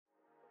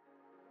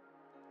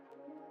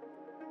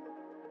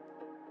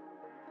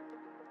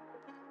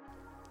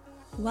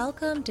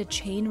Welcome to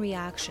Chain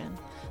Reaction,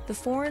 the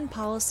Foreign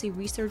Policy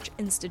Research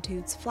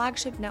Institute's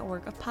flagship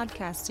network of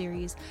podcast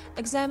series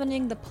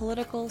examining the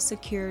political,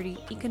 security,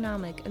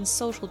 economic, and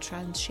social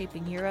trends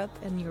shaping Europe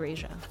and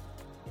Eurasia.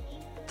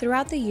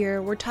 Throughout the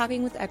year, we're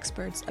talking with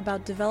experts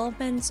about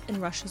developments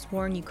in Russia's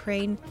war in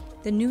Ukraine,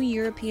 the new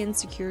European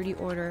security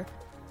order,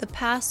 the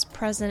past,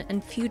 present,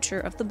 and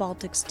future of the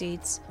Baltic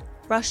states,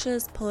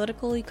 Russia's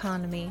political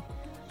economy,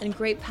 and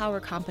great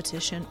power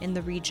competition in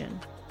the region.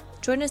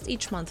 Join us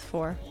each month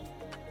for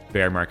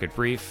Bear Market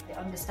Brief. The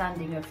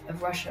understanding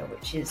of Russia,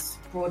 which is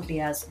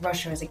broadly as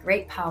Russia as a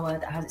great power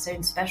that has its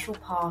own special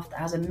path, that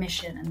has a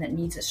mission and that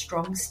needs a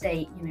strong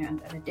state,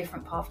 and a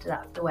different path to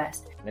that of the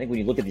West. I think when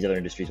you look at these other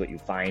industries, what you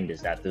find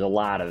is that there's a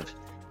lot of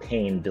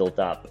pain built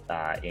up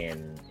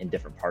in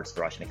different parts of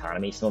the Russian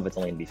economy. Some of it's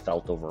only going to be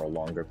felt over a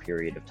longer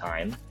period of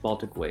time.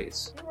 Baltic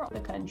ways. There were the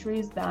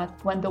countries that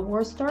when the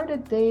war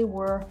started, they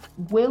were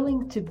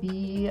willing to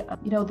be,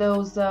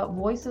 those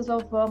voices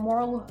of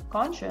moral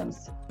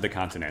conscience. The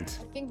continent.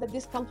 I think that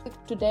this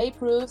conflict today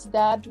proves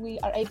that we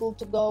are able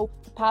to go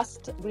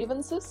past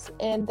grievances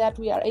and that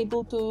we are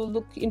able to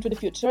look into the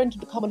future, into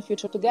the common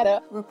future together.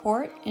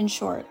 Report in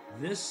short.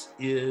 This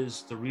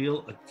is the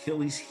real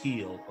Achilles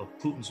heel of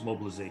Putin's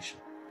mobilization.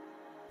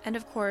 And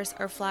of course,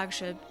 our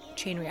flagship,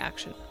 Chain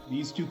Reaction.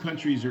 These two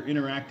countries are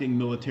interacting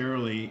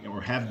militarily,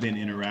 or have been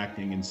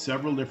interacting in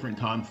several different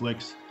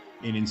conflicts,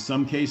 and in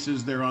some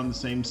cases they're on the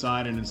same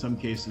side, and in some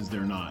cases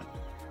they're not.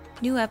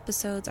 New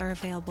episodes are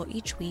available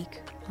each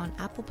week on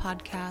Apple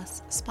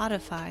Podcasts,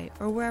 Spotify,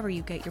 or wherever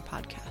you get your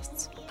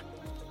podcasts.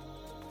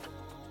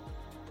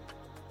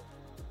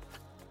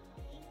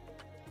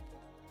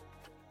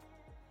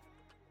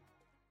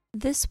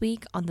 This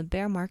week on the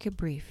Bear Market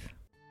Brief.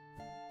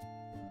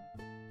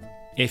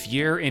 If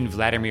you're in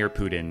Vladimir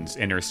Putin's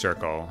inner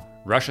circle,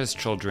 Russia's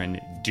children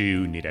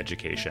do need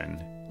education.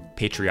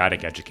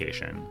 Patriotic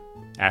education.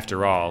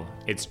 After all,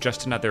 it's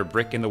just another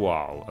brick in the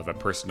wall of a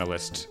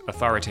personalist,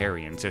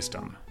 authoritarian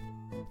system.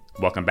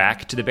 Welcome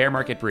back to the Bear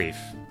Market Brief.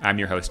 I'm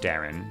your host,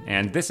 Darren,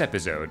 and this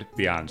episode,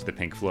 beyond the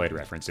Pink Floyd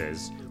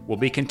references, will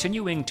be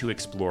continuing to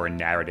explore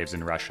narratives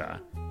in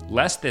Russia.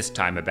 Less this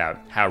time about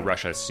how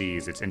Russia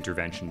sees its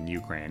intervention in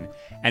Ukraine,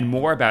 and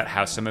more about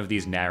how some of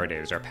these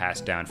narratives are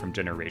passed down from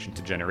generation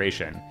to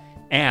generation,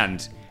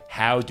 and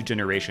how do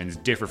generations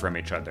differ from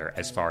each other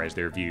as far as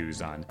their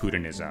views on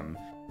Putinism.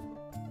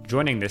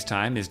 Joining this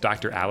time is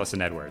Dr.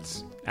 Alison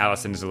Edwards.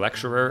 Alison is a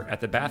lecturer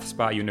at the Bath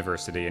Spa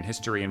University in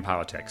History and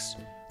Politics.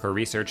 Her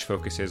research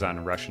focuses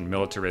on Russian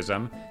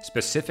militarism,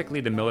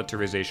 specifically the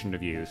militarization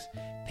of youth,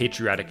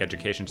 patriotic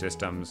education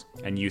systems,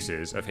 and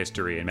uses of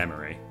history and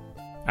memory.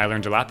 I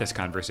learned a lot this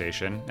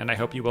conversation, and I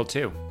hope you will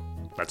too.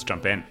 Let's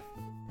jump in.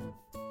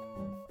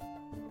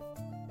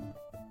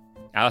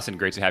 Alison,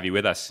 great to have you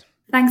with us.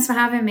 Thanks for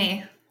having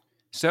me.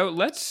 So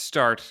let's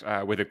start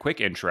with a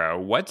quick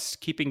intro. What's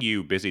keeping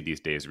you busy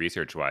these days,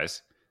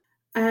 research-wise?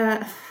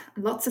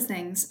 Lots of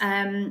things.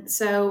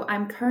 So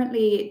I'm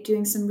currently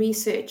doing some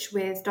research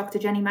with Dr.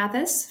 Jenny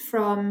Mathers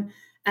from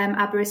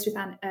Aberystwyth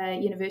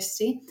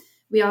University.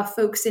 We are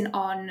focusing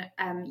on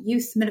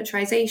youth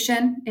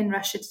militarization in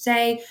Russia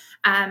today,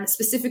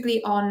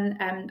 specifically on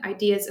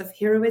ideas of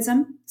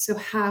heroism. So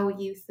how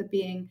youth are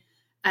being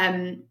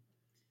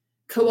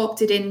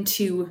co-opted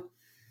into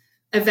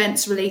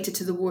events related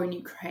to the war in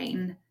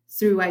Ukraine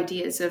through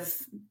ideas of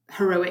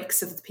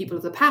heroics of the people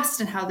of the past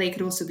and how they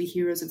could also be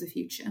heroes of the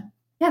future.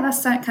 Yeah,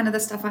 that's kind of the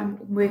stuff I'm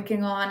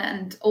working on,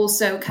 and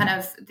also kind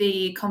of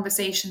the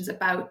conversations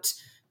about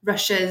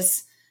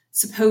Russia's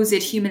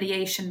supposed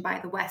humiliation by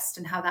the West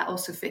and how that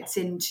also fits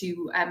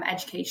into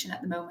education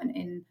at the moment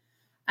in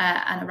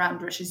and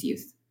around Russia's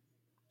youth.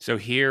 So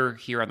here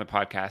on the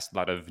podcast, a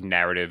lot of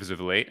narratives of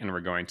late, and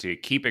we're going to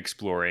keep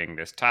exploring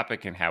this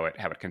topic and how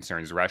it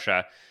concerns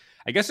Russia.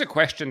 I guess a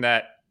question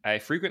that I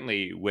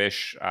frequently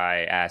wish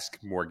I ask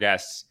more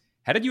guests: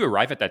 how did you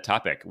arrive at that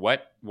topic?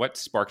 What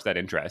sparked that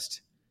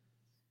interest?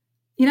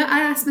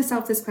 I ask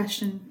myself this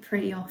question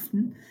pretty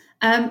often.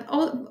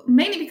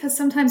 Mainly because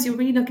sometimes you're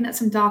really looking at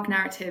some dark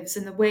narratives,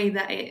 and the way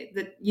that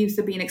the youth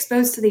are being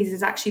exposed to these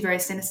is actually very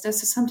sinister.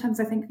 So sometimes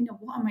I think,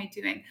 what am I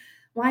doing?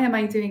 Why am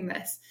I doing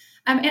this?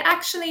 It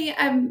actually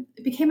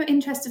became an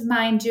interest of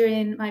mine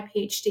during my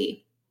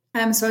PhD.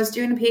 So I was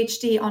doing a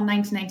PhD on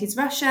 1990s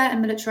Russia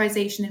and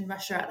militarization in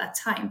Russia at that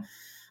time.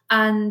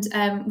 And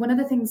one of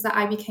the things that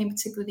I became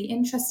particularly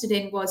interested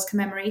in was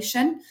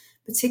commemoration,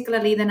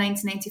 particularly the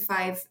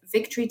 1995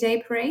 Victory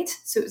Day Parade.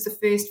 So it was the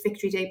first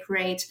Victory Day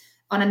Parade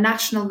on a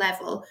national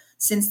level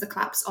since the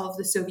collapse of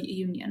the Soviet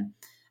Union.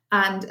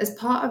 And as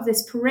part of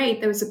this parade,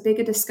 there was a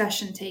bigger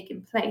discussion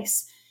taking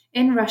place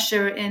in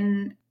Russia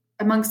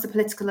amongst the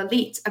political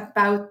elite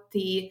about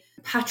the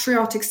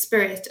patriotic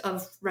spirit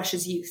of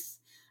Russia's youth.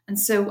 And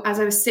so as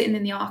I was sitting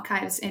in the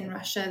archives in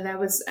Russia, there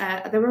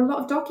were a lot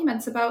of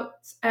documents about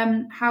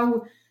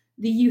how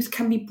the youth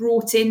can be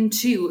brought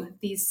into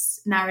these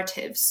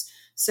narratives.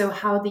 So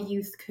how the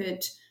youth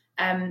could,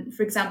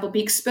 for example,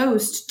 be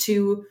exposed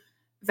to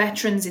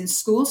veterans in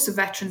schools, so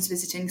veterans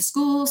visiting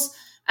schools,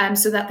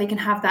 so that they can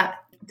have that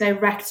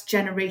direct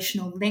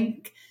generational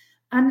link.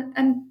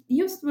 And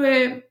youth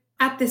were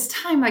at this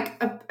time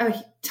like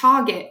a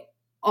target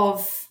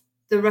of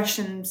the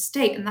Russian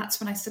state. And that's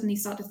when I suddenly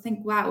started to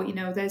think, wow,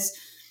 there's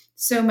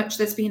so much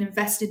that's been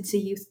invested into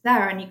youth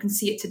there. And you can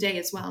see it today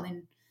as well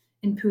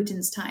in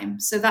Putin's time.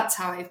 So that's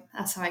how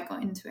I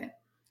got into it.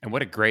 And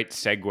what a great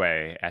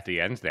segue at the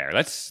end there.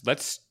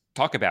 Let's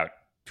talk about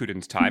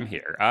Putin's time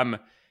here.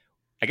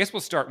 I guess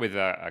we'll start with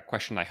a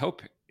question I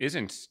hope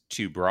isn't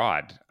too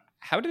broad.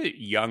 How do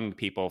young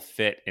people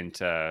fit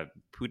into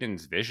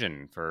Putin's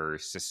vision for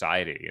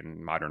society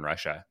in modern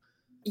Russia?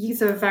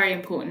 Youth are a very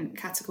important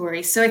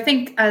category. So I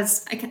think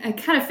it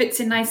kind of fits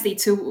in nicely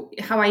to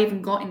how I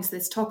even got into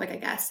this topic, I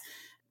guess.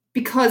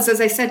 Because, as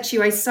I said to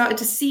you, I started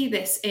to see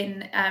this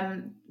in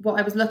what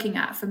I was looking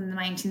at from the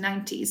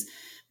 1990s.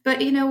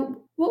 But,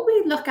 what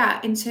we look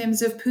at in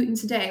terms of Putin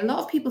today, a lot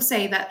of people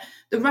say that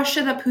the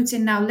Russia that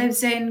Putin now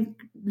lives in,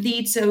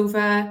 leads, is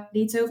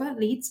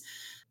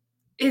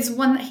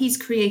one that he's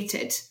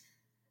created.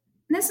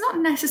 And that's not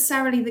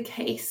necessarily the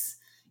case.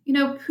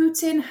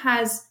 Putin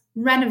has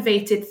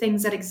renovated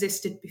things that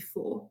existed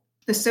before.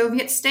 The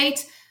Soviet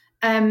state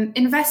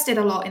invested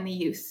a lot in the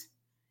youth.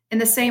 In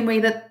the same way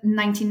that in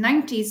the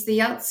 1990s, the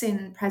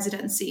Yeltsin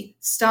presidency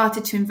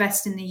started to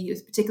invest in the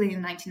youth, particularly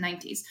in the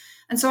 1990s.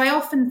 And so I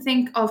often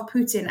think of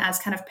Putin as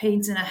kind of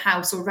painting a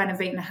house or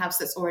renovating a house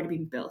that's already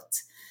been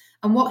built.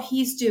 And what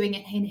he's doing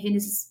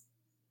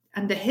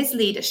under his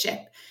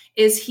leadership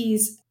is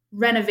he's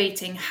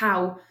renovating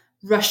how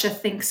Russia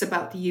thinks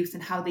about the youth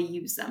and how they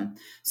use them.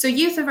 So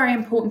youth are a very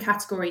important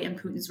category in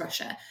Putin's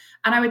Russia.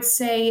 And I would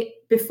say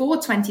before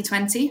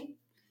 2020,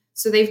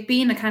 so they've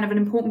been a kind of an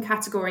important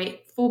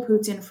category for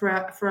Putin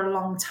for a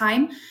long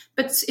time.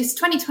 But it's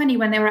 2020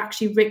 when they were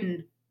actually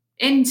written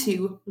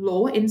into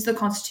law, into the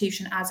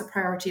constitution as a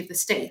priority of the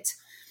state.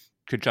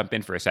 Could jump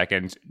in for a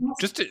second.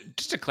 Just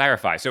to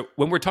clarify. So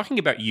when we're talking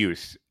about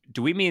youth,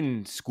 do we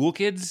mean school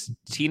kids,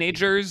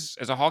 teenagers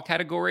as a whole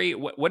category?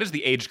 What is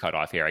the age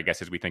cutoff here, I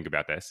guess, as we think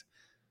about this?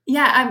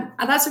 Yeah,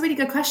 that's a really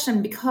good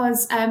question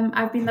because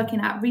I've been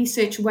looking at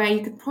research where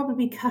you could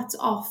probably cut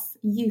off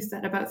youth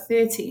at about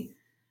 30,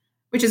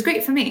 which is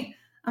great for me.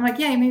 I'm like,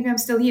 yeah, maybe I'm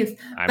still youth.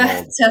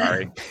 Old,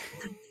 sorry.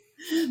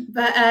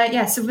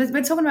 So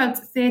we're talking about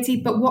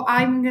 30, but what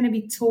I'm going to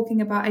be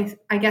talking about,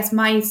 I guess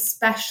my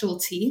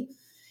specialty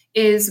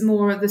is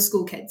more of the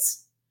school kids.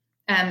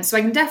 So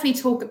I can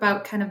definitely talk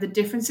about kind of the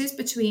differences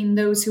between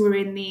those who are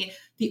in the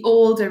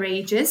older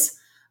ages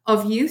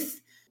of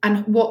youth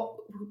and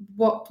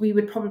what we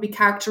would probably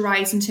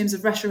characterize in terms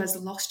of Russia as a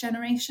lost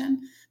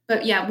generation.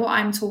 But yeah, what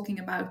I'm talking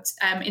about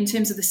in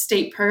terms of the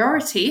state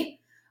priority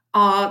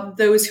are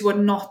those who are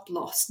not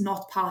lost,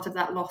 not part of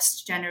that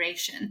lost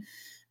generation.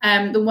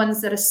 The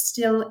ones that are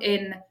still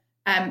in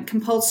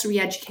compulsory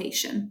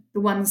education,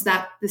 the ones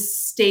that the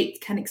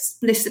state can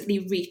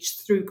explicitly reach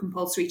through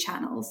compulsory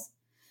channels.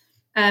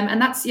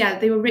 And that's,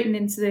 they were written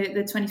into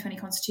the 2020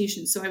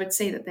 constitution. So I would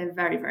say that they're a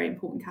very, very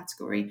important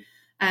category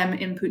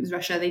in Putin's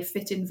Russia. They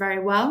fit in very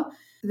well.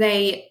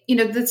 The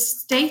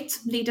state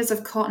leaders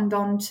have cottoned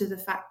on to the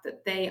fact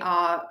that they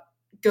are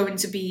going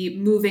to be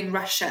moving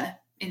Russia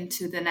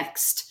into the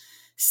next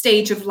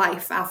stage of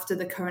life after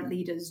the current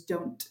leaders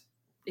don't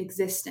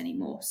exist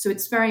anymore. So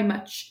it's very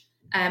much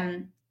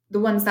the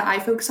ones that I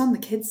focus on, the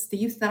kids, the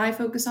youth that I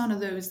focus on are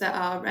those that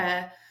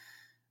are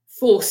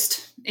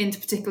forced into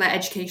particular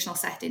educational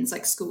settings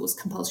like schools,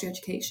 compulsory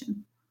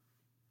education.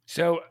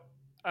 So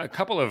a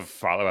couple of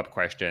follow-up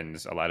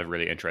questions, a lot of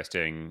really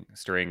interesting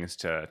strings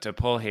to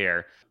pull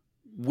here.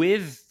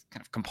 With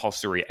kind of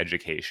compulsory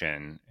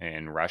education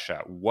in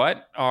Russia,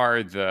 what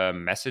are the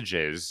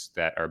messages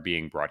that are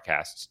being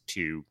broadcast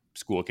to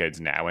school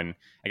kids now? And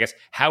I guess,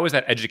 how is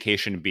that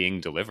education being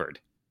delivered?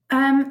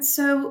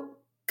 So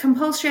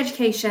compulsory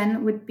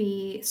education would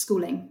be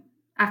schooling,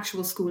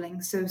 actual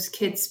schooling. So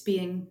kids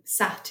being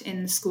sat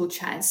in the school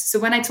chairs. So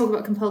when I talk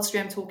about compulsory,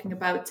 I'm talking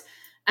about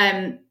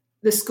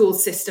the school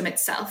system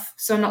itself.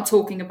 So I'm not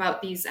talking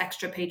about these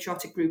extra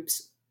patriotic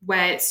groups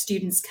where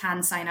students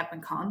can sign up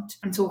and can't.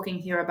 I'm talking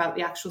here about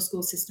the actual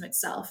school system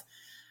itself.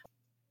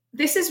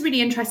 This is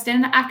really interesting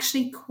and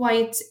actually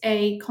quite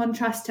a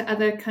contrast to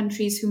other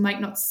countries who might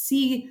not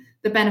see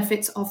the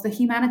benefits of the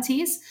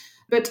humanities.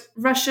 But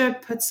Russia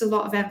puts a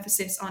lot of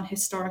emphasis on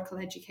historical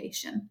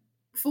education.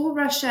 For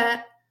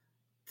Russia,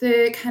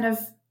 the kind of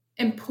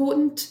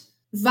important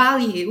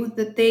value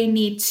that they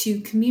need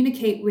to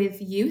communicate with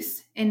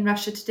youth in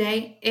Russia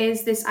today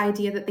is this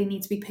idea that they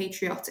need to be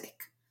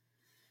patriotic.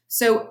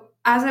 So,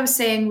 as I was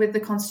saying with the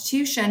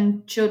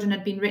constitution, children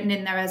had been written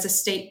in there as a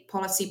state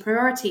policy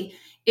priority.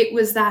 It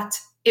was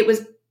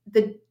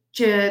the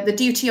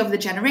duty of the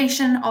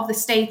generation, of the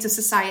state, of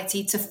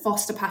society to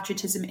foster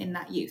patriotism in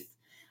that youth.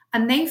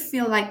 And they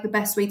feel like the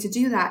best way to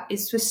do that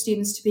is for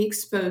students to be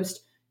exposed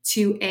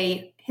to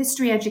a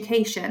history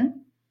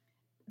education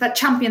that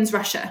champions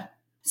Russia.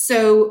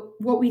 So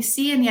what we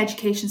see in the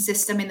education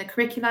system, in the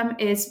curriculum,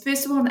 is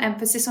first of all an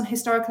emphasis on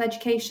historical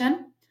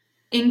education,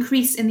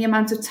 increase in the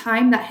amount of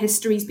time that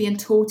history is being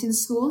taught in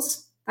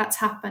schools. That's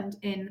happened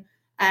in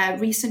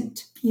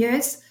recent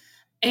years.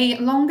 A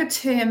longer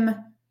term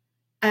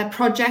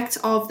project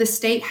of the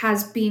state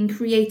has been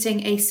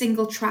creating a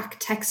single track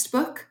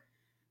textbook,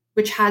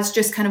 which has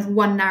just kind of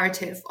one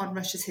narrative on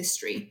Russia's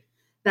history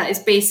that is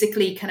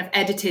basically kind of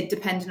edited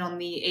depending on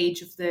the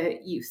age of the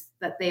youth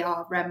that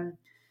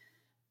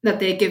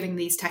they're giving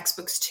these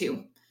textbooks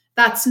to.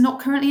 That's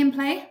not currently in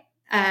play.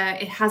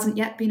 It hasn't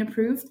yet been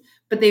approved,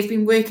 but they've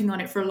been working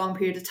on it for a long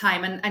period of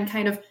time, and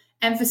kind of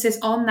emphasis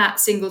on that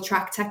single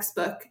track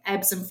textbook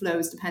ebbs and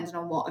flows depending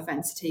on what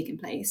events are taking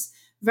place.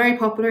 Very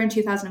popular in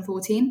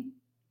 2014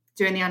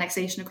 during the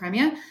annexation of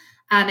Crimea.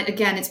 And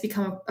again, it's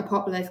become a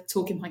popular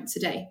talking point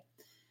today.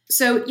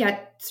 So yeah,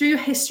 through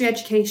history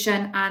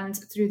education and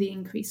through the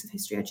increase of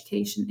history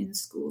education in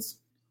schools.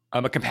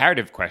 A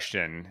comparative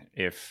question,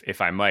 if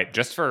I might,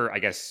 just for, I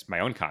guess, my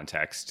own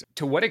context.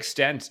 To what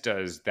extent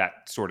does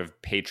that sort of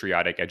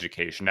patriotic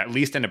education, at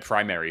least in a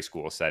primary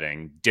school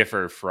setting,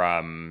 differ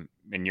from,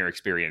 in your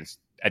experience,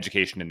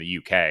 education in the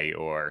UK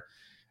or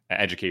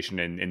education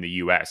in the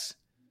US?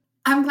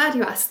 I'm glad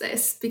you asked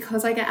this,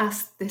 because I get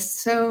asked this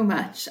so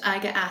much. I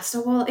get asked,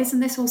 oh, well, isn't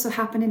this also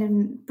happening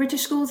in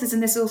British schools? Isn't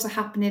this also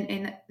happening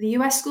in the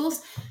US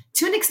schools?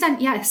 To an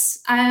extent, yes.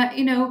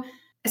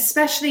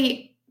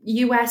 Especially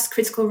US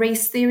critical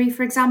race theory,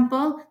 for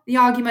example. The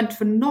argument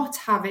for not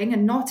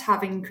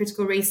having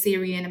critical race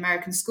theory in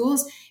American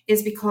schools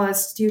is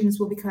because students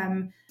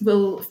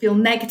will feel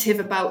negative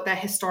about their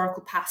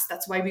historical past.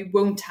 That's why we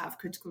won't have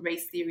critical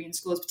race theory in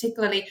schools.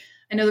 Particularly,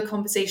 I know the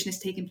conversation is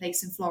taking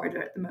place in Florida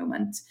at the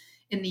moment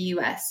in the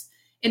US.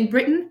 In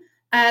Britain,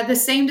 the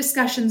same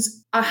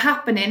discussions are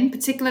happening,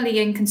 particularly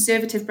in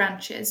conservative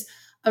branches,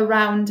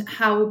 around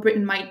how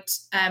Britain might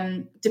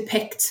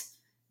depict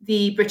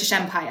the British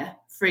Empire,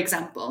 for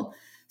example.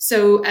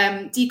 So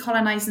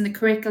decolonising the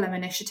curriculum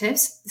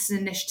initiatives, this is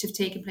an initiative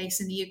taking place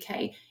in the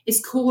UK,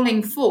 is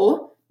calling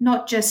for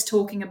not just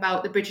talking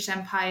about the British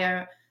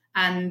Empire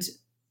and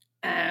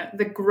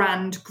the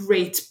grand,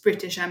 great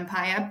British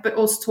Empire, but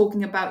also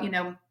talking about,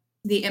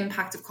 the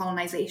impact of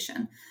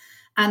colonisation.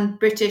 And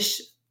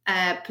British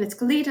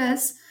political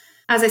leaders,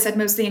 as I said,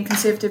 mostly in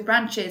conservative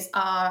branches,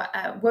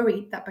 are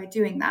worried that by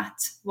doing that,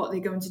 what they're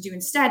going to do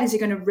instead is you're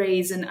going to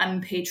raise an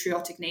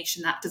unpatriotic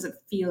nation that doesn't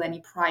feel any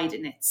pride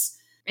in its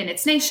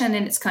nation,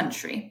 in its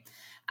country.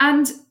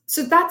 And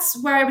so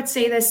that's where I would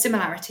say there's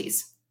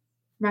similarities,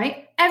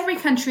 right? Every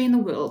country in the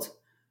world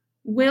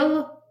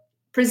will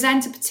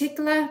present a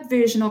particular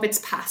version of its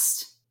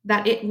past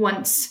that it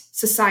wants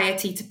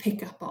society to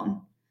pick up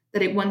on,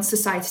 that it wants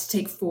society to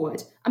take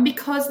forward. And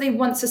because they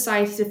want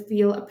society to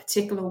feel a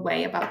particular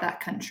way about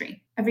that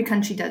country. Every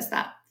country does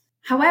that.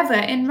 However,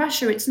 in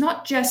Russia, it's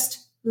not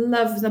just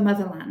love the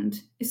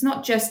motherland. It's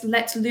not just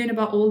let's learn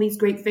about all these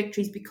great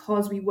victories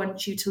because we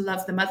want you to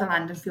love the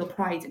motherland and feel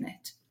pride in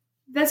it.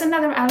 There's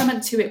another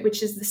element to it,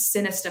 which is the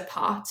sinister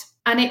part.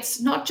 And it's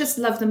not just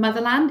love the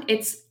motherland,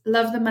 it's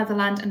love the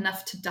motherland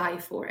enough to die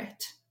for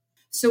it.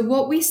 So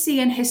what we see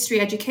in history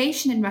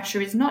education in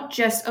Russia is not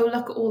just, oh,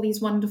 look at all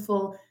these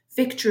wonderful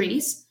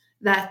victories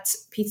that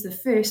Peter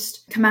I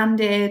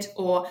commanded,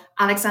 or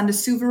Alexander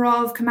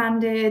Suvorov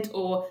commanded,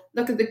 or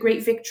look at the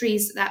great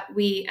victories that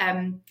we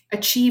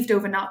achieved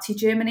over Nazi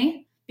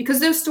Germany,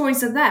 because those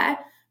stories are there,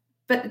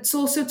 but it's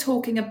also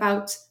talking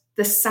about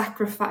the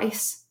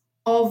sacrifice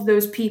of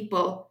those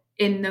people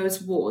in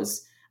those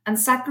wars. And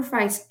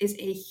sacrifice is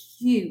a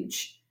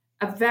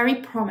very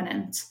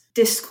prominent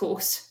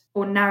discourse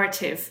or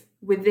narrative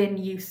within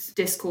youth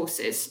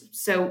discourses.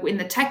 So in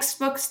the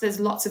textbooks,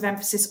 there's lots of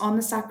emphasis on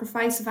the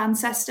sacrifice of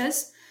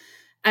ancestors.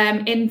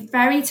 In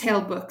fairy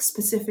tale books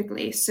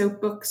specifically, so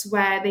books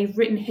where they've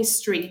written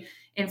history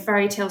in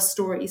fairy tale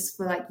stories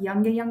for like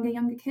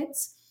younger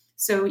kids.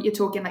 So you're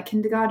talking like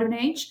kindergarten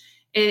age.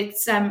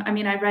 It's,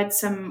 I read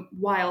some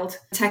wild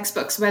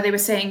textbooks where they were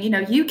saying,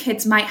 you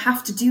kids might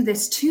have to do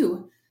this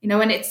too.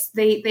 And it's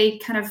they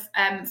kind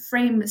of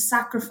frame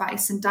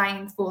sacrifice and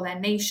dying for their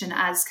nation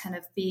as kind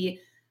of the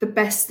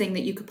best thing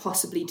that you could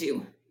possibly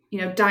do.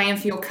 Dying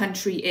for your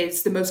country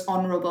is the most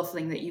honorable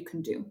thing that you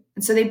can do.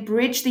 And so they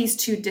bridge these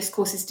two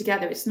discourses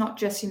together. It's not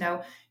just,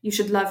 you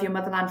should love your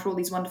motherland for all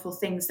these wonderful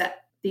things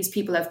that these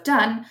people have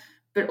done,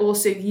 but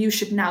also you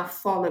should now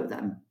follow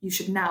them. You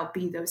should now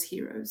be those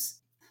heroes.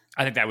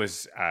 I think that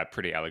was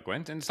pretty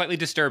eloquent and slightly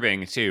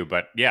disturbing too.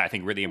 But yeah, I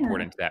think really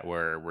important that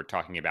we're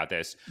talking about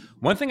this.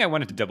 One thing I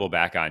wanted to double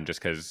back on,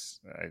 just because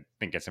I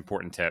think it's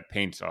important to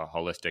paint a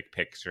holistic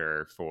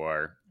picture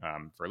for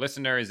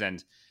listeners.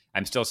 And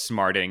I'm still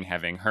smarting,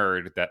 having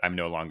heard that I'm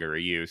no longer a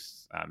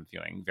youth. I'm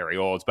feeling very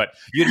old. But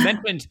you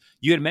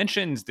had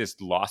mentioned this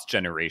lost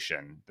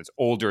generation that's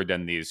older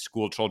than these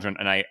school children,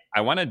 and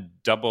I want to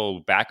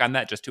double back on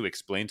that just to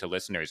explain to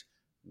listeners,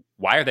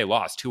 why are they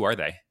lost? Who are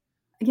they?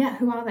 Yeah,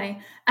 who are they?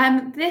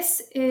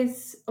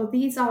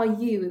 These are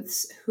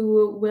youths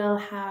who will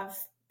have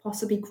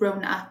possibly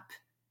grown up,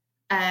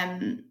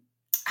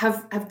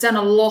 have done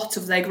a lot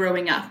of their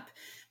growing up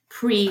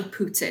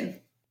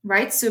pre-Putin,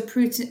 right? So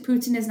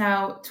Putin is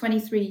now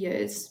 23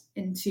 years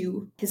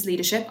into his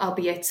leadership,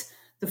 albeit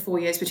the 4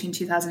 years between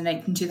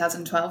 2008 and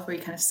 2012, where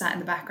he kind of sat in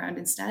the background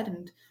instead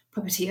and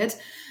puppeteered.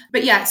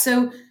 But yeah,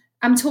 so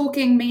I'm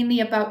talking mainly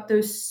about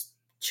those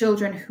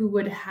children who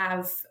would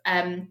have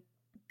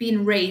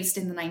been raised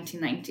in the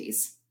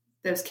 1990s,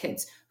 those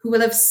kids who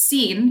will have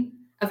seen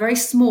a very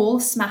small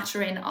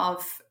smattering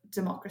of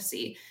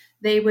democracy.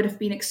 They would have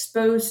been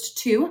exposed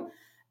to,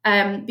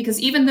 because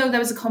even though there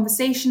was a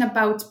conversation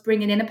about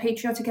bringing in a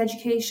patriotic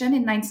education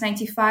in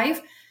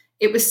 1995,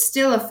 it was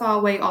still a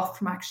far way off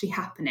from actually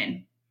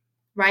happening,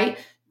 right?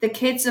 The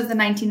kids of the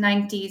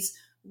 1990s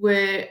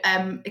were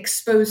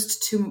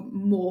exposed to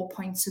more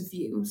points of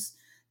views.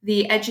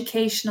 The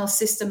educational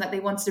system that they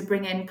wanted to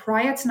bring in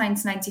prior to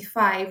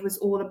 1995 was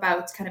all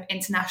about kind of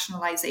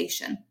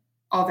internationalization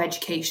of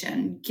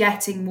education,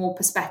 getting more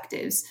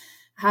perspectives,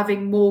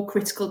 having more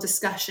critical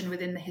discussion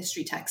within the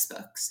history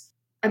textbooks.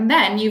 And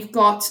then you've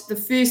got the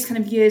first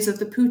kind of years of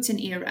the Putin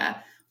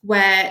era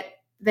where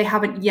they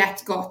haven't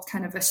yet got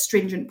kind of a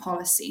stringent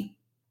policy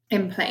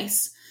in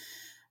place.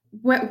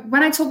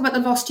 When I talk about the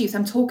lost youth,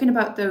 I'm talking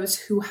about those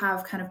who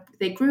have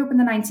they grew up in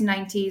the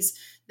 1990s,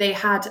 they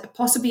had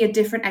possibly a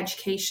different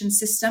education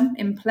system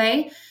in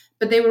play,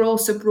 but they were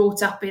also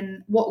brought up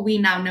in what we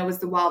now know as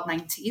the wild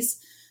 90s.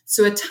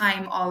 So a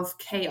time of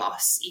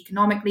chaos,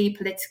 economically,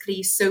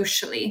 politically,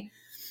 socially.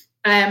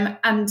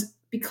 And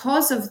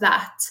because of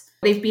that,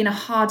 they've been a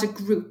harder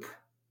group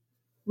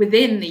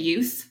within the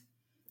youth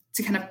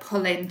to kind of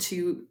pull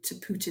into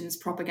Putin's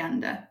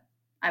propaganda,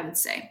 I would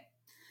say.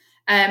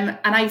 And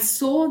I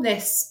saw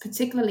this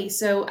particularly.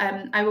 So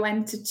I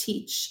went to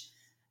teach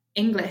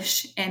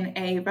English in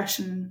a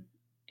Russian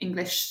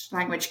English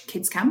language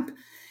kids camp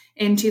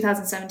in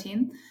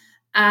 2017.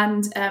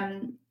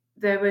 And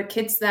there were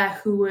kids there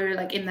who were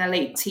like in their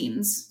late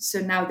teens. So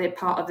now they're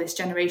part of this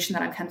generation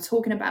that I'm kind of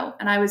talking about.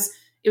 And it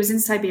was in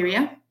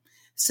Siberia.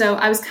 So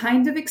I was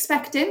kind of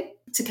expecting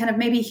to kind of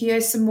maybe hear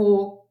some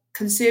more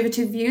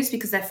conservative views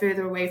because they're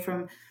further away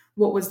from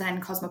what was then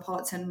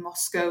cosmopolitan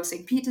Moscow,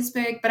 St.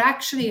 Petersburg. But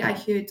actually, I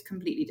heard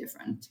completely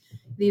different.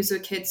 These were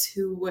kids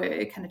who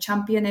were kind of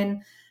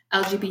championing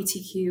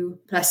LGBTQ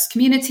plus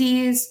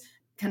communities,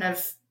 kind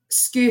of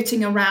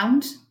skirting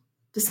around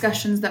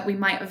discussions that we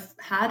might have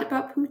had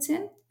about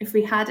Putin, if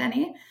we had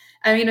any.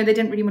 They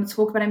didn't really want to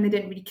talk about him. They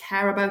didn't really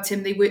care about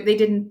him. They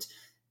didn't.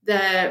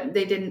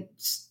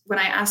 When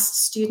I asked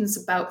students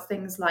about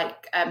things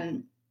like,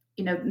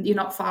 you're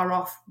not far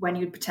off when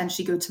you'd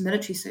potentially go to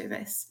military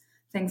service,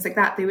 things like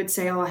that, they would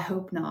say, oh, I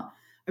hope not.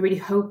 I really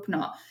hope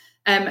not.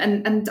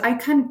 And I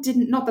kind of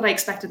didn't, not that I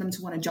expected them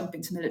to want to jump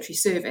into military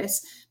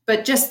service,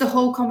 but just the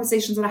whole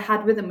conversations that I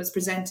had with them was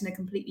presenting a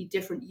completely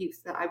different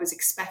youth that I was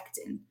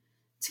expecting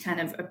to kind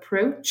of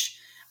approach.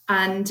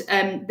 And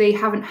they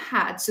haven't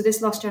had, so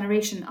this lost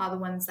generation are the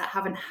ones that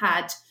haven't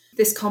had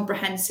this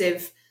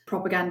comprehensive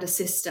propaganda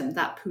system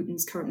that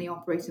Putin's currently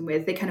operating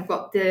with. They kind of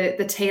got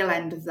the tail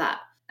end of that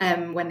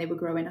when they were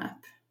growing up.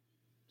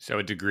 So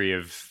a degree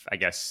of, I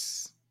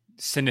guess,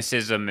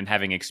 cynicism and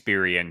having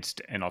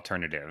experienced an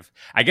alternative.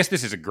 I guess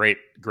this is a great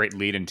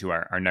lead into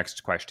our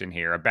next question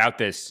here about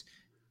this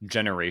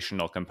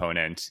generational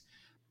component.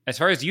 As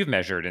far as you've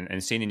measured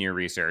and seen in your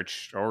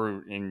research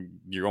or in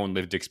your own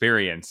lived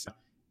experience,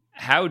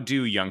 how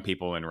do young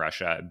people in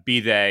Russia, be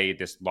they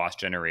this lost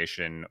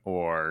generation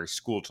or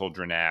school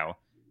children now,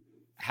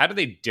 how do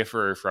they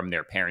differ from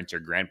their parents or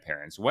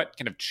grandparents? What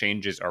kind of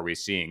changes are we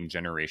seeing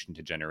generation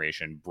to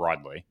generation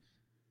broadly?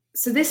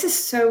 So this is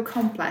so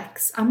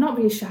complex. I'm not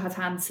really sure how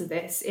to answer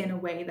this in a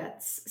way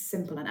that's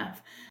simple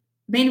enough,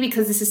 mainly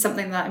because this is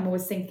something that I'm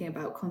always thinking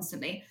about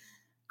constantly.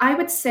 I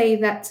would say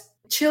that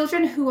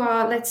children who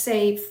are, let's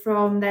say,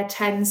 from their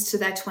 10s to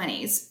their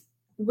 20s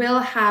will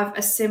have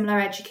a similar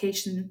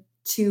education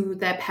to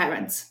their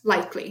parents,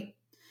 likely,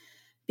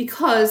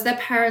 because their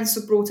parents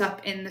were brought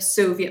up in the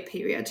Soviet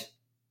period.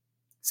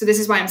 So this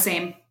is why I'm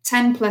saying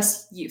 10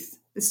 plus youth.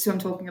 This is who I'm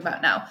talking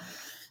about now.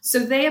 So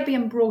they are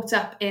being brought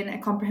up in a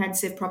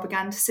comprehensive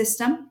propaganda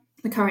system.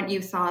 The current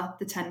youth are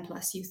the 10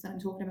 plus youth that I'm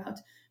talking about.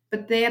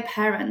 But their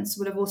parents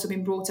would have also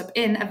been brought up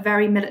in a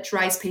very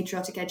militarized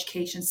patriotic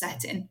education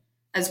setting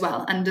as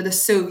well, under the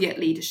Soviet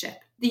leadership.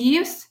 The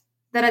youth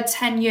that are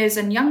 10 years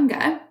and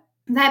younger,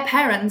 their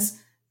parents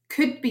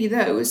could be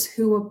those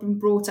who have been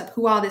brought up,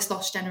 who are this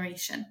lost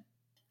generation.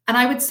 And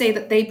I would say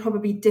that they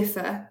probably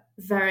differ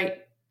very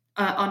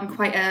on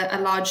quite a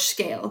large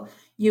scale.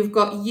 You've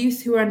got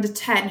youth who are under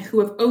 10 who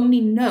have only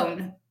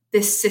known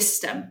this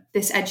system,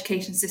 this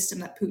education system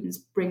that Putin's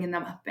bringing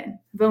them up in.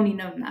 Have only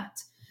known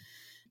that.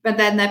 But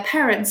then their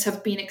parents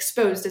have been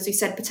exposed, as we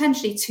said,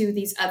 potentially to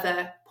these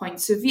other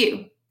points of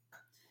view.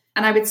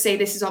 And I would say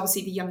this is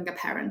obviously the younger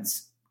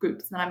parents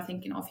group that I'm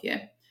thinking of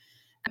here.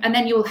 And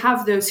then you'll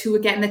have those who are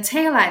getting the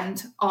tail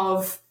end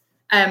of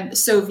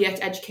Soviet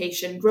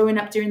education, growing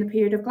up during the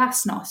period of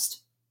glasnost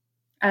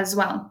as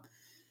well.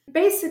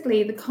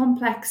 Basically, the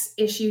complex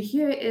issue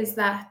here is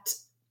that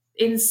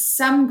in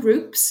some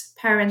groups,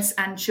 parents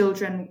and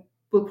children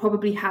will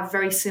probably have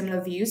very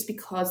similar views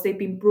because they've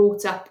been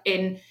brought up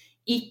in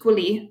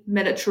equally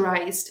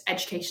militarized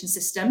education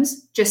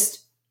systems,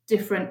 just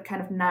different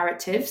kind of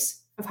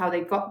narratives of how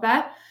they got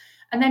there.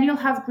 And then you'll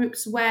have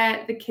groups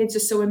where the kids are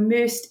so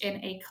immersed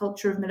in a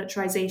culture of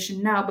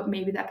militarization now, but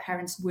maybe their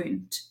parents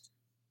weren't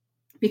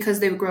because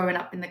they were growing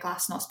up in the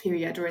Glasnost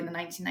period or in the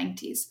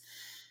 1990s.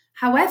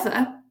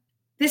 However,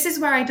 this is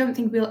where I don't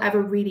think we'll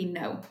ever really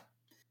know.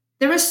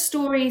 There are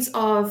stories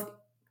of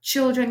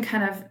children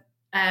kind of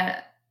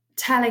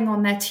telling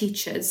on their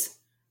teachers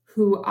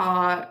who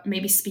are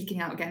maybe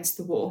speaking out against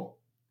the war.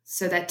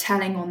 So they're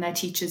telling on their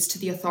teachers to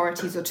the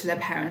authorities or to their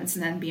parents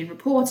and then being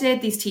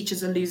reported. These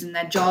teachers are losing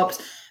their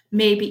jobs,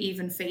 maybe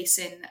even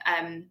facing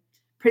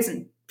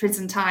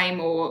prison time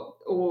or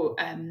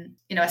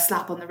a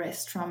slap on the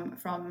wrist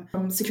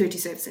from security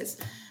services.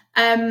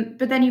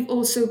 But then you've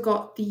also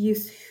got the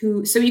youth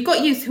who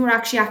are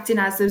actually acting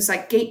as those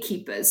like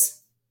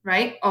gatekeepers,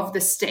 right, of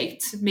the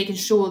state, making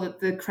sure that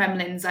the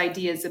Kremlin's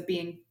ideas are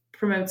being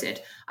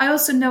promoted. I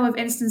also know of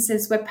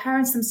instances where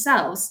parents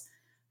themselves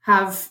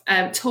have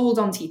told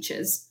on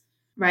teachers,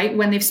 right,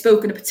 when they've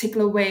spoken a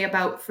particular way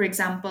about, for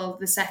example,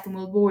 the Second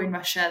World War in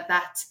Russia,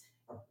 that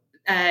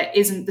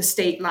isn't the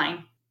state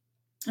line.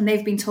 And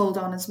they've been told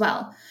on as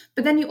well.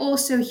 But then you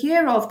also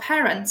hear of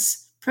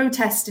parents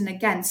protesting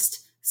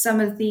against some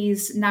of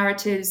these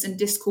narratives and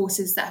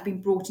discourses that have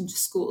been brought into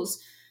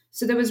schools.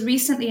 So there was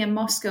recently in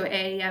Moscow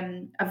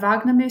a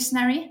Wagner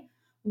mercenary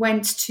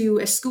went to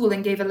a school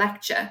and gave a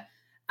lecture,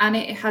 and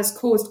it has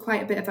caused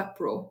quite a bit of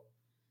uproar.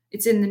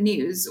 It's in the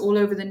news, all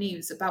over the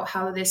news, about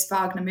how this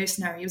Wagner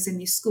mercenary was in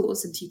these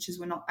schools, and teachers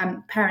were not,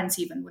 and parents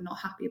even were not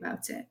happy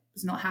about it.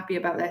 Was not happy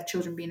about their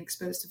children being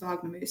exposed to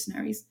Wagner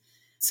mercenaries.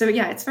 So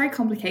yeah, it's very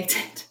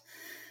complicated.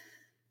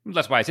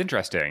 That's why it's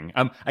interesting.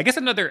 I guess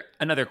another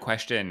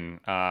question,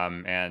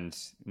 and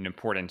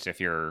important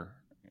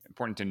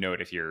to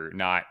note if you're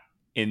not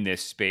in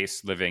this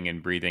space, living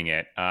and breathing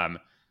it.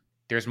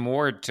 There's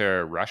more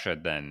to Russia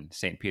than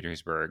St.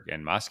 Petersburg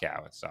and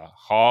Moscow. It's a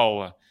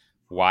whole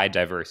wide,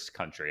 diverse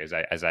country.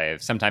 As I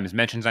have sometimes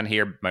mentioned on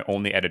here, my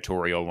only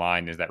editorial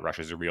line is that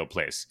Russia's a real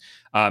place.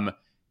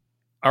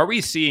 Are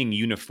we seeing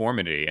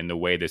uniformity in the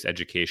way this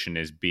education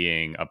is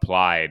being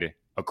applied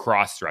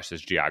across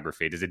Russia's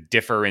geography? Does it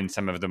differ in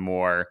some of the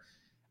more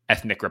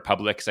ethnic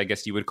republics, I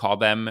guess you would call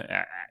them?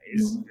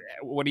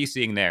 What are you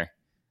seeing there?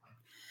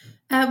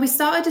 We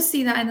started to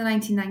see that in the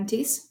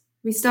 1990s.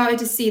 We started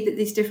to see that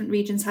these different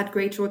regions had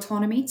greater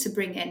autonomy to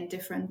bring in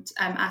different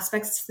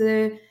aspects to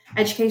the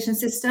education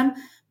system.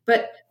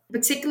 But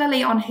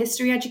particularly on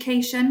history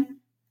education,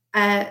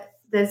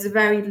 there's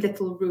very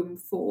little room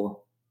for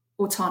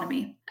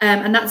autonomy.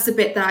 And that's the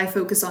bit that I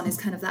focus on, is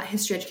kind of that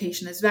history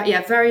education. There's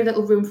very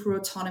little room for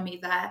autonomy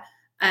there.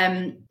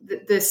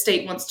 The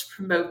state wants to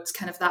promote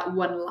kind of that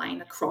one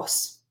line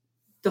across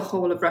the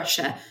whole of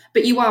Russia.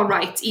 But you are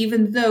right,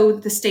 even though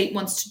the state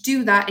wants to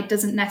do that, it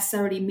doesn't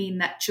necessarily mean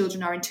that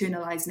children are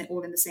internalizing it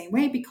all in the same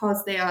way,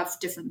 because they have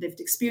different lived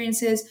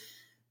experiences.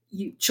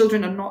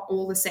 Children are not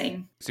all the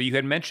same. So you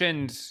had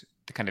mentioned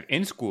the kind of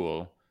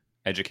in-school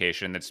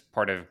education that's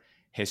part of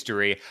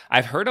history.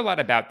 I've heard a lot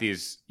about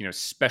these,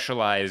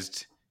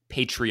 specialized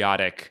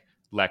patriotic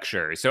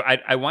lectures. So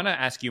I want to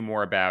ask you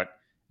more about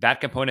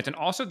that component, and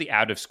also the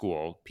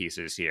out-of-school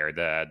pieces here,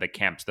 the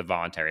camps, the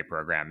voluntary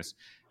programs.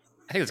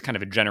 I think it's kind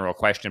of a general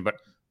question, but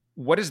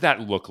what does that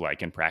look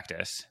like in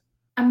practice?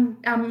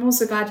 I'm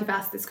also glad you've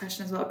asked this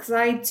question as well, because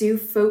I do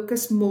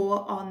focus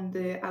more on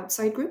the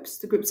outside groups,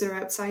 the groups that are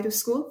outside of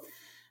school,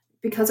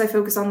 because I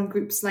focus on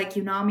groups like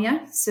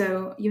UNAMIA.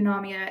 So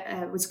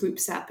UNAMIA was group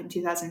set up in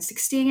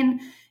 2016.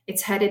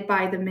 It's headed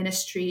by the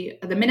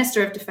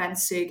Minister of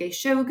Defense, Sergei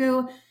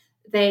Shoigu.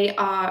 They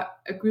are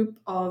a group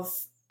of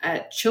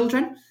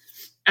children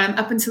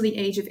up until the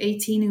age of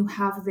 18 who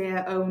have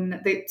their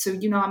own. So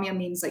UNAMIA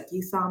means like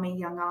youth army,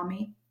 young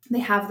army. They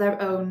have their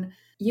own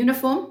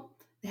uniform.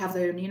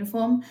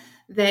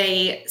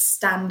 They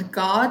stand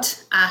guard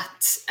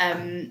at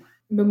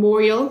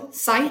memorial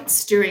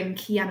sites during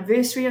key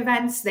anniversary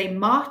events. They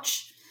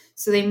march.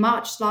 So they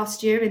marched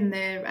last year in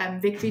their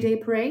Victory Day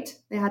parade.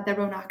 They had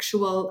their own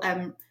actual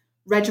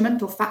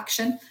regiment or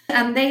faction.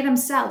 And they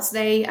themselves,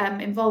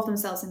 involve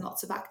themselves in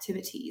lots of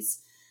activities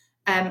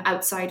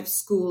outside of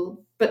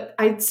school. But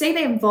I'd say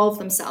they involve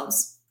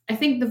themselves. I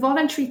think the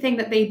voluntary thing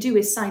that they do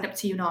is sign up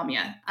to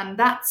UNAMIA. And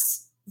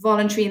that's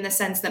voluntary in the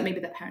sense that maybe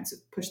their parents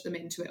have pushed them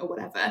into it or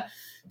whatever.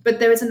 But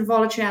there is an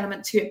involuntary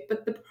element to it.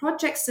 But the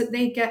projects that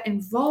they get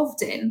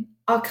involved in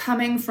are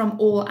coming from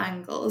all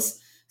angles.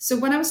 So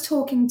when I was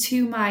talking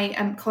to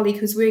my colleague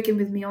who's working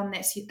with me on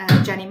this,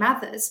 Jenny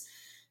Mathers,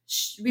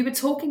 we were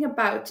talking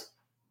about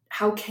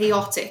how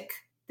chaotic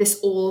this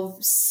all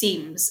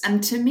seems.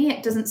 And to me,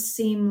 it doesn't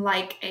seem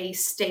like a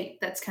state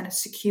that's kind of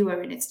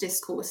secure in its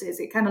discourses.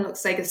 It kind of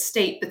looks like a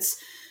state that's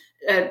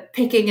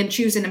picking and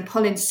choosing and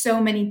pulling so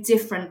many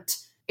different,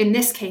 in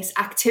this case,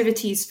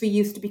 activities for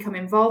youth to become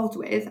involved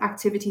with,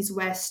 activities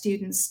where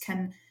students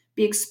can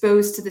be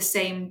exposed to the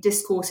same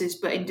discourses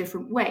but in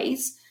different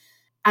ways,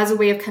 as a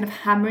way of kind of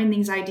hammering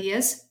these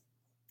ideas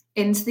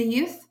into the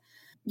youth.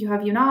 You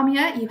have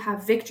UNAMIA, you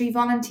have Victory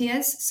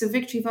Volunteers. So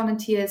Victory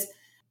Volunteers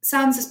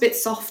sounds a bit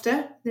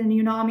softer than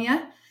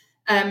UNAMIA.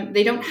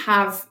 They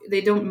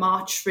don't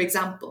march, for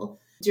example,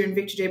 during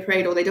Victory Day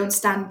parade, or they don't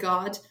stand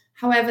guard.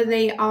 However,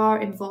 they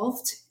are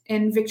involved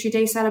in Victory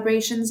Day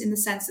celebrations in the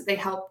sense that they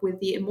help with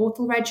the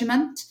Immortal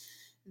Regiment.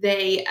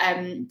 They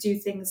do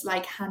things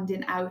like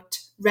handing out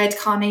red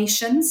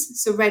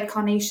carnations. So red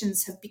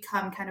carnations have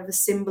become kind of a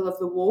symbol of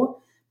the war,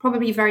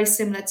 probably very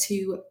similar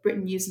to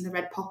Britain using the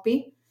red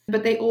poppy.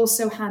 But they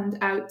also hand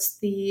out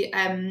the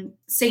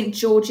St.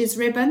 George's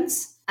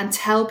ribbons and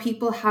tell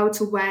people how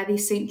to wear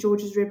these St.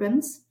 George's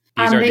ribbons.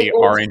 These And are they the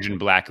also, orange and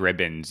black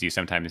ribbons you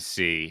sometimes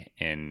see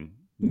in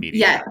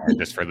media,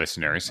 just for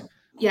listeners.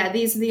 Yeah,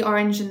 these are the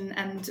orange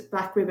and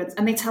black ribbons,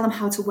 and they tell them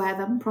how to wear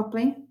them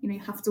properly. You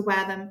have to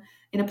wear them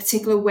in a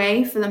particular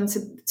way for them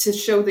to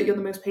show that you're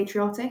the most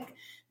patriotic.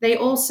 They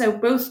also,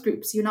 both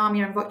groups,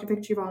 UNAMIA and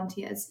Victory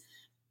Volunteers,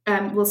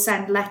 will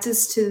send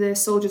letters to the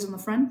soldiers on the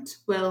front,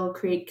 will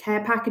create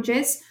care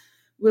packages,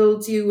 will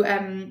do,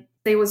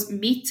 they always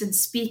meet and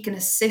speak and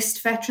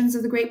assist veterans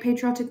of the Great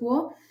Patriotic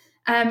War.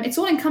 It's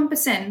all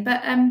encompassing,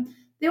 but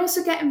they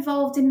also get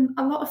involved in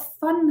a lot of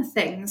fun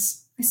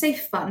things. I say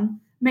fun.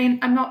 I mean,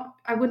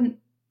 I wouldn't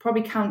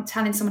probably count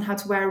telling someone how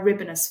to wear a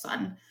ribbon as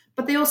fun,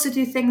 but they also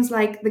do things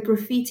like the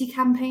graffiti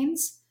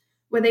campaigns,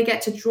 where they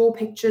get to draw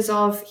pictures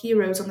of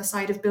heroes on the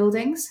side of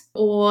buildings,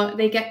 or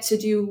they get to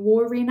do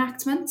war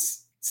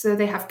reenactments. So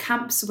they have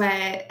camps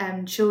where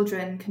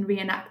children can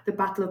reenact the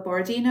Battle of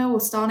Borodino or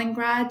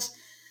Stalingrad.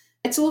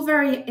 It's all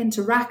very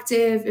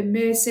interactive,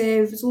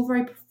 immersive. It's all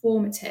very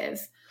performative.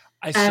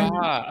 I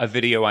saw a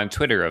video on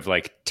Twitter of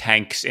like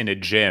tanks in a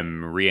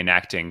gym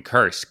reenacting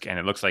Kursk, and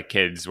it looks like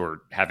kids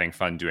were having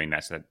fun doing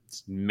that. So that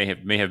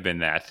may have been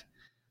that.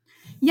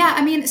 Yeah,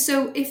 I mean,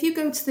 so if you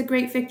go to the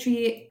Great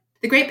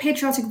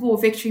Patriotic War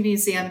Victory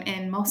Museum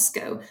in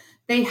Moscow,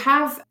 they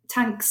have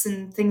tanks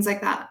and things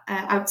like that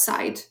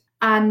outside.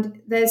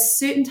 And there's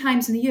certain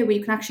times in the year where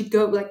you can actually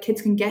go, like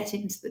kids can get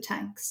into the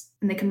tanks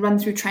and they can run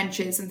through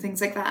trenches and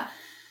things like that.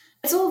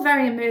 It's all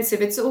very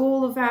immersive. It's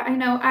all very,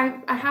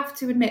 I have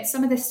to admit,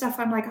 some of this stuff,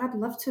 I'm like, I'd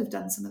love to have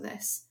done some of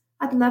this.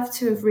 I'd love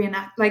to have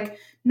like,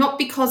 not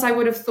because I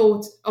would have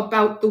thought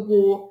about the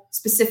war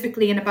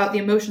specifically and about the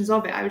emotions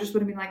of it. I just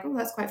would have been like, oh,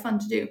 that's quite fun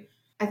to do.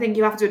 I think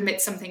you have to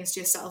admit some things to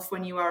yourself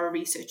when you are a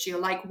researcher. You're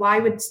like, why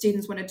would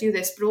students want to do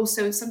this? But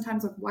also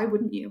sometimes like, why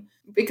wouldn't you?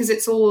 Because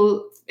it's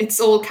all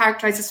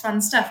characterized as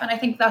fun stuff. And I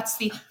think that's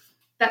the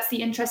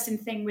interesting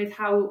thing with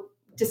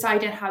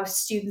deciding how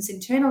students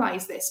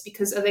internalize this,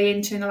 because are they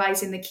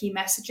internalizing the key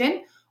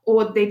messaging,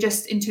 or are they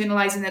just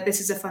internalizing that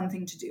this is a fun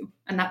thing to do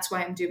and that's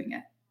why I'm doing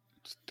it?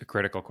 It's the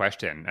critical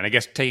question. And I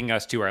guess taking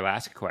us to our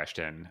last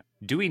question,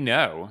 do we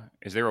know,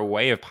 is there a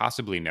way of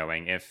possibly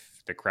knowing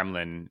if the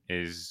Kremlin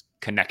is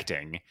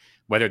connecting,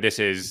 whether this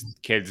is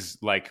kids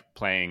like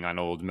playing on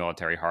old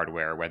military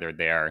hardware, whether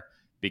they are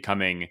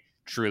becoming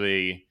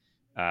truly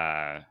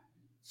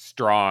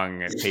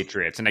strong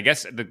patriots? And I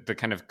guess the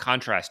kind of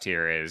contrast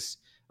here is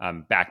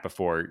back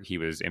before he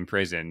was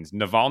imprisoned,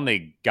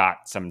 Navalny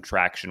got some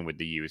traction with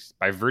the youth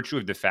by virtue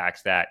of the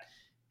fact that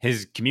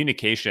his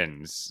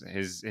communications,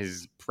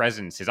 his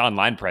presence, his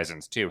online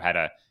presence too, had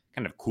a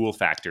kind of cool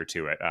factor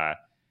to it.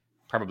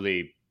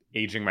 Probably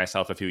aging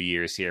myself a few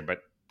years here, but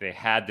they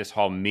had this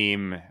whole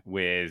meme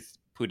with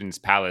Putin's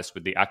palace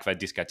with the Aqua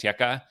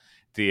Discoteca,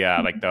 the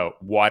like the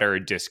water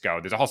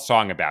disco. There's a whole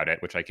song about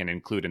it, which I can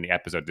include in the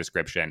episode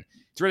description.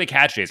 It's really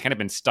catchy. It's kind of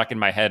been stuck in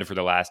my head for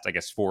the last, I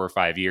guess, 4 or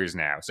 5 years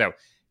now. So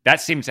that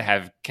seems to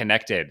have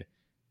connected.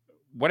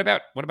 What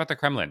about the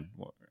Kremlin?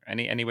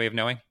 Any way of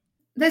knowing?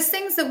 There's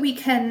things that we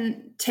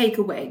can take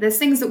away. There's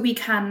things that we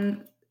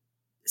can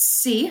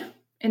see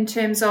in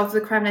terms of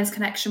the Kremlin's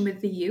connection with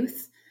the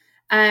youth,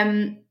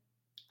 and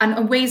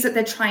ways that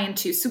they're trying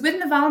to. So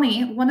with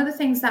Navalny, one of the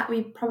things that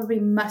we probably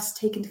must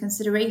take into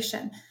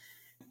consideration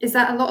is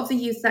that a lot of the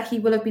youth that he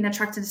will have been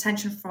attracting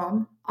attention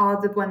from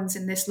are the ones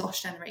in this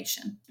lost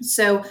generation.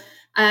 So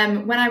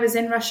when I was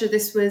in Russia,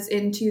 this was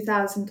in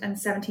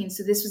 2017.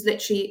 So this was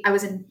literally, I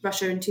was in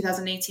Russia in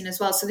 2018 as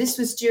well. So this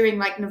was during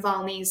like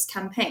Navalny's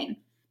campaign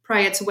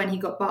prior to when he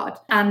got barred.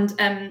 And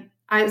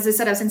as I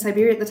said, I was in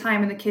Siberia at the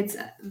time, and the kids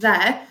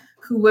there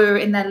who were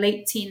in their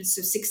late teens,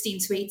 so 16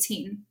 to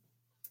 18,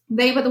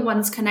 they were the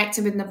ones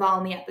connecting with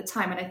Navalny at the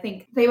time. And I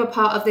think they were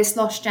part of this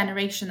lost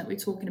generation that we're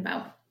talking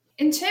about.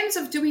 In terms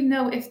of do we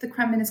know if the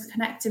Kremlin is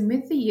connecting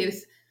with the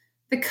youth,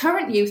 the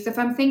current youth, if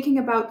I'm thinking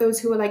about those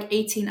who are like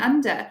 18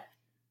 under,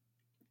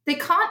 they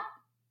can't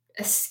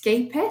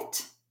escape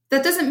it.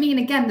 That doesn't mean,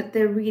 again, that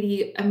they're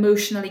really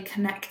emotionally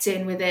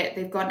connecting with it.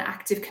 They've got an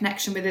active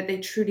connection with it. They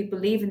truly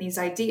believe in these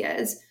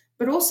ideas.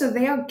 But also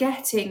they are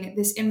getting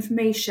this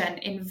information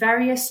in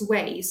various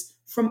ways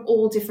from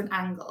all different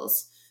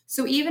angles.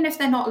 So even if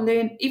they're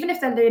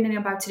learning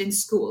about it in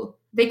school,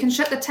 they can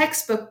shut the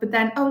textbook, but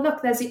then, oh,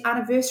 look, there's the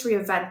anniversary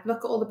event.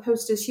 Look at all the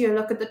posters here.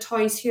 Look at the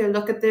toys here.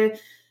 Look at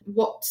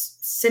what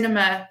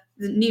cinema,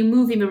 the new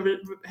movie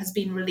has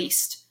been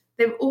released.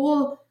 They're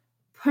all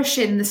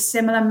pushing the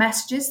similar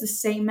messages, the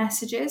same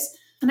messages.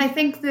 And I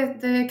think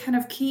the kind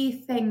of key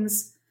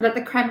things that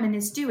the Kremlin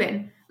is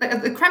doing,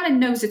 like the Kremlin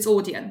knows its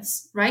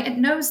audience, right? It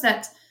knows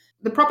that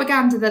the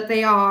propaganda that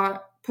they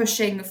are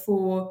pushing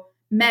for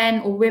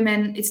men or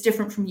women, it's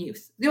different from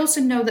youth. They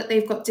also know that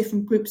they've got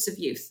different groups of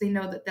youth. They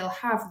know that they'll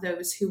have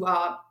those who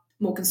are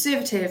more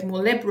conservative,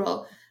 more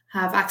liberal,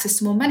 have access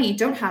to more money,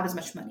 don't have as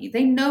much money.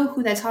 They know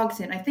who they're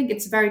targeting. I think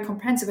it's very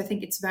comprehensive. I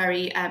think it's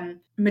very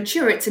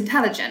mature. It's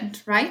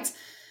intelligent, right?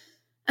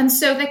 And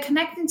so they're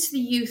connecting to the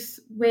youth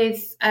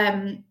with,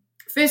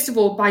 first of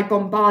all, by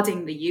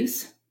bombarding the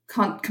youth.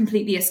 Can't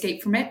completely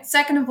escape from it.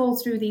 Second of all,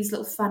 through these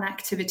little fun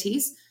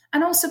activities,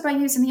 and also by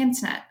using the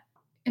internet.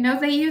 You know,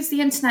 they use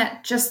the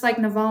internet just like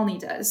Navalny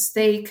does.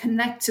 They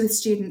connect to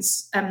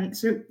students,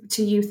 to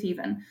youth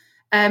even,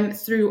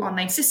 through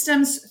online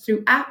systems,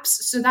 through apps.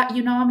 So that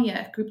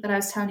UNAMIA group that I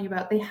was telling you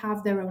about, they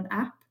have their own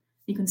app.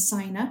 You can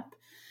sign up.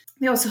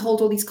 They also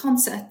hold all these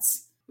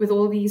concerts with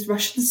all these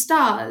Russian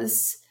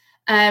stars.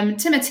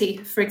 Timothy,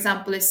 for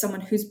example, is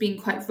someone who's been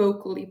quite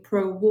vocally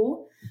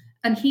pro-war.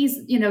 And he's,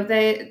 you know,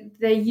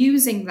 they're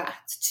using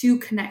that to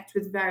connect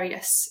with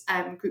various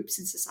groups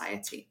in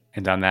society.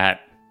 And on that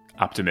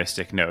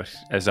optimistic note,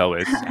 as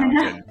always,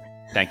 Alison,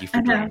 thank you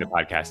for joining the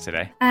podcast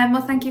today.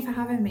 Well, thank you for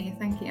having me.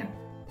 Thank you.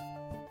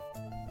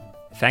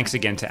 Thanks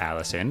again to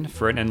Alison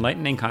for an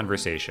enlightening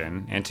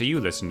conversation, and to you,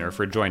 listener,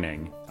 for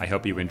joining. I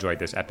hope you enjoyed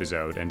this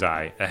episode, and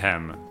I,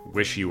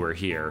 wish you were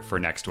here for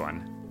next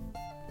one.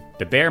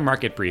 The Bear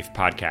Market Brief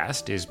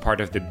podcast is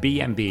part of the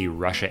BMB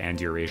Russia and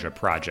Eurasia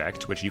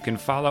project, which you can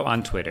follow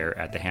on Twitter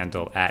at the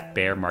handle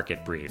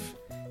 @BearMarketBrief.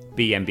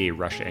 BMB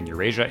Russia and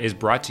Eurasia is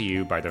brought to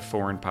you by the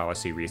Foreign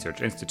Policy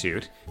Research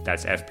Institute,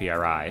 that's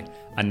FPRI,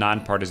 a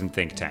nonpartisan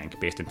think tank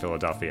based in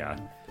Philadelphia.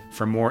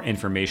 For more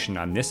information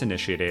on this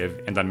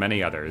initiative and on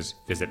many others,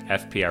 visit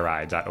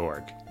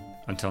fpri.org.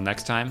 Until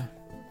next time,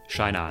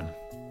 shine on.